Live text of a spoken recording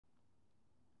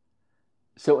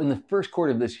So in the first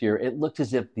quarter of this year, it looked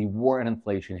as if the war on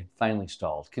inflation had finally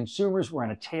stalled. Consumers were on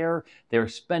a tear, they were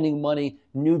spending money,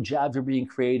 new jobs were being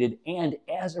created, and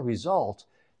as a result,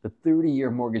 the 30-year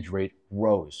mortgage rate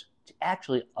rose to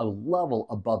actually a level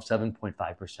above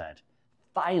 7.5%.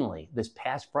 Finally, this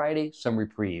past Friday, some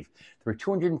reprieve. There were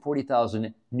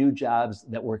 240,000 new jobs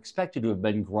that were expected to have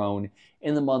been grown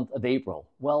in the month of April.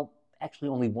 Well, actually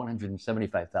only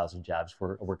 175,000 jobs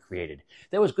were created.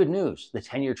 That was good news. The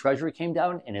 10-year Treasury came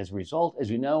down, and as a result, as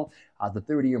you know, the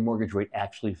 30-year mortgage rate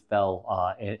actually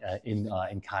fell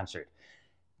in concert.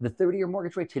 The 30-year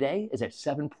mortgage rate today is at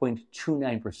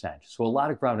 7.29%, so a lot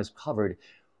of ground is covered.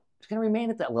 It's going to remain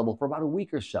at that level for about a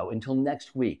week or so until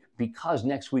next week, because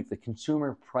next week the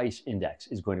Consumer Price Index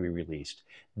is going to be released.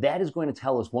 That is going to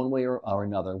tell us one way or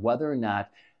another whether or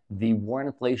not the war on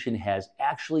inflation has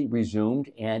actually resumed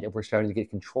and if we're starting to get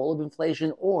control of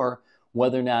inflation, or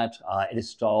whether or not it is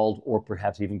stalled or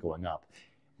perhaps even going up.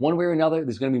 One way or another,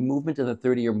 there's going to be movement in the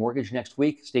 30-year mortgage next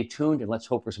week. Stay tuned and let's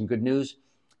hope for some good news.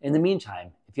 In the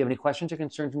meantime, if you have any questions or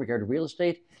concerns in regard to real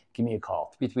estate, give me a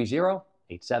call,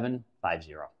 330-8750.